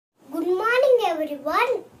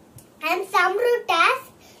everyone. I am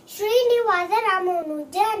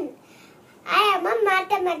Samrudh.addition. I am a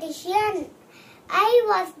mathematician. I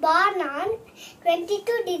was born on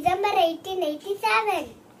 22 December 1887.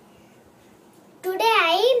 Today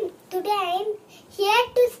I am here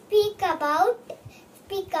to speak about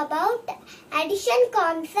addition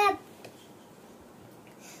concept.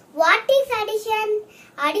 What is addition?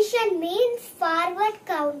 Addition means forward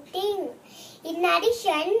counting. In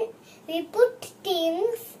addition, we put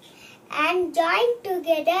things and join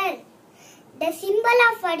together. The symbol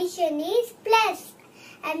of addition is plus,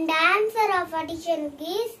 and the answer of addition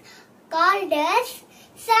is called as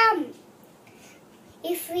sum.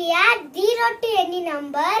 If we add 0 to any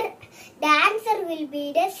number, the answer will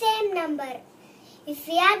be the same number. If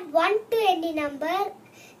we add 1 to any number,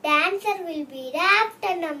 the answer will be the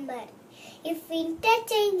after number. If we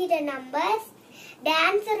interchange the numbers, the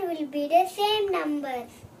answer will be the same numbers.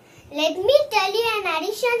 Let me tell you an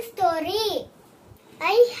addition story.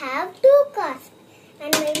 I have 2 cars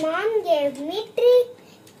and my mom gave me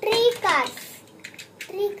three cars.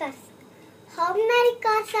 How many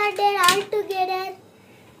cars are there altogether?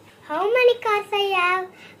 How many cars I have?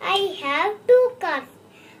 I have 2 cars.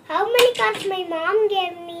 How many cars my mom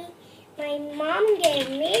gave me? My mom gave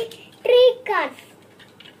me 3 cars.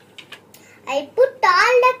 I put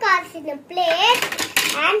all the cars in a plate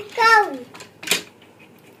and count.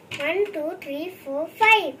 1, 2, 3, 4,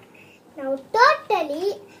 5. Now totally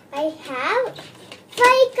I have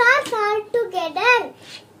 5 cars altogether.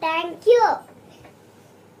 Thank you.